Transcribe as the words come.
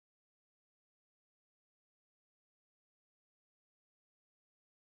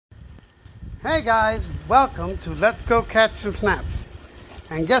Hey guys, welcome to Let's Go Catch Some Snaps.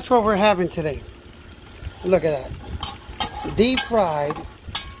 And guess what we're having today? Look at that. Deep fried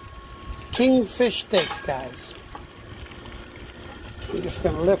kingfish steaks, guys. I'm just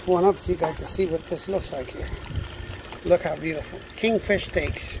going to lift one up so you guys can see what this looks like here. Look how beautiful. Kingfish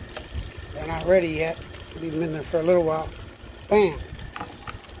steaks. They're not ready yet. Leave them in there for a little while. Bam.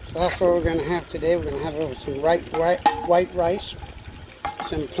 So that's what we're going to have today. We're going to have it with some white rice.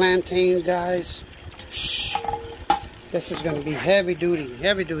 Some plantain, guys. Shh. This is going to be heavy duty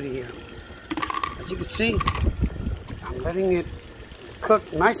here. As you can see, I'm letting it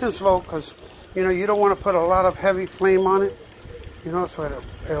cook nice and slow because, you know, you don't want to put a lot of heavy flame on it, you know, so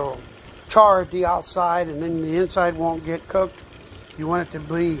it'll char the outside and then the inside won't get cooked. You want it to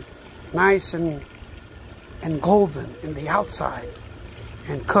be nice and golden in the outside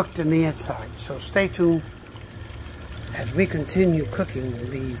and cooked in the inside. So stay tuned as we continue cooking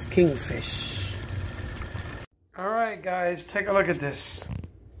these kingfish. All right, guys, take a look at this.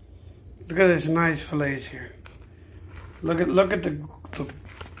 Look at this nice fillets here. Look at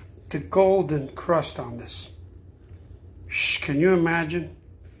the golden crust on this. Shh, can you imagine?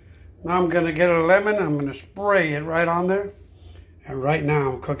 Now I'm gonna get a lemon. I'm gonna spray it right on there, and right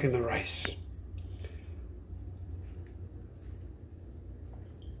now I'm cooking the rice.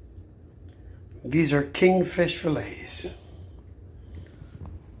 These are kingfish fillets.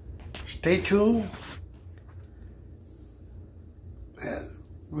 Stay tuned. We're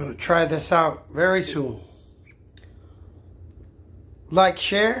going to try this out very soon. Like,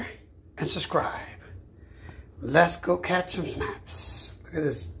 share, and subscribe. Let's go catch some snaps. Look at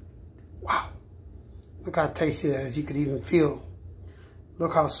this. Wow. Look how tasty that is. You could even feel.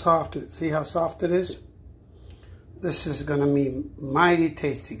 Look how soft it is. See how soft it is? This is going to be mighty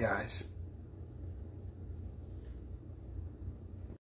tasty, guys.